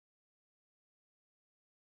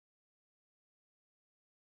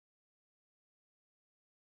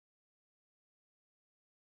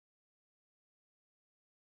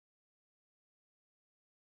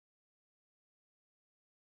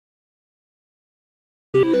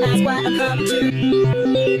That's why I come to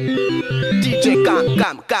DJ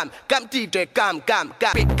come DJ come.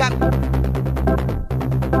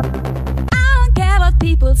 I don't care what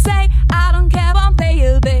people say, I don't care what they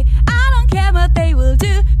obey, I don't care what they will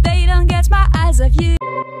do, they don't get my eyes off you.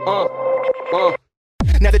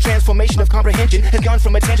 Now the transformation of comprehension has gone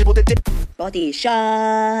from a tangible to body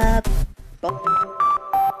shop.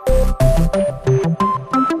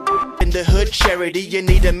 In the hood charity, you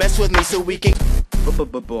need to mess with me so we can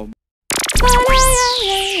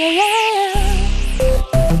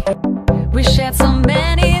We shared so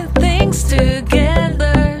many things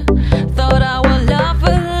together, thought our love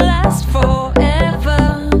would last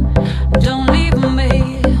forever. Don't leave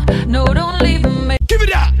me, no, don't leave me. Give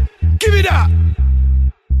it up! Give it up!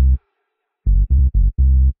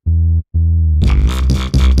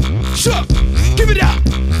 Sure! Give it up!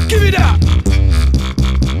 Give it up!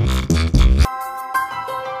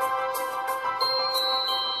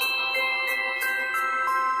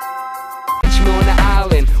 On the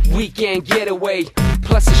island, weekend getaway.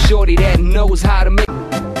 Plus a shorty that knows how to make.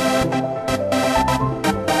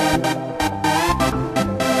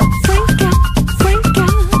 Freak out,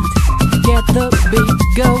 get the beat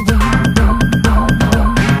going.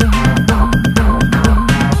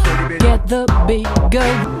 Get the beat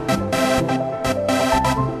going.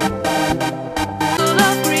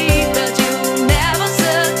 Agree that you never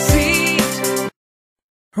succeed.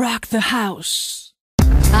 Rock the house.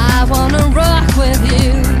 I wanna rock with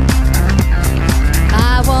you.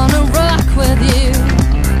 I wanna rock with you.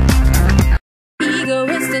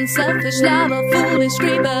 Egoist and selfish lover, foolish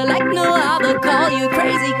creeper like no other. Call you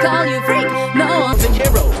crazy, call you freak. No one's a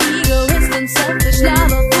hero. Egoist and selfish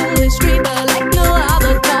lover, foolish creeper like no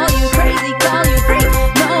other. Call you crazy, call you freak.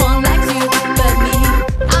 No one likes you but me.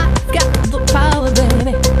 I've got the power,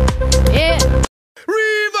 baby. Yeah.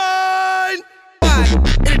 Rewind! 1,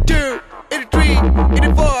 2, 3,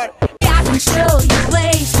 4. I can show you a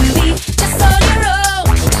place to be just on your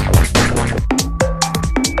own.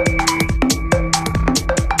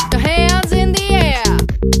 Your hands in the air.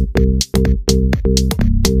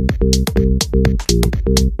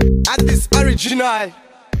 At this original.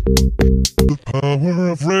 The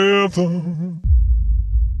power of rhythm.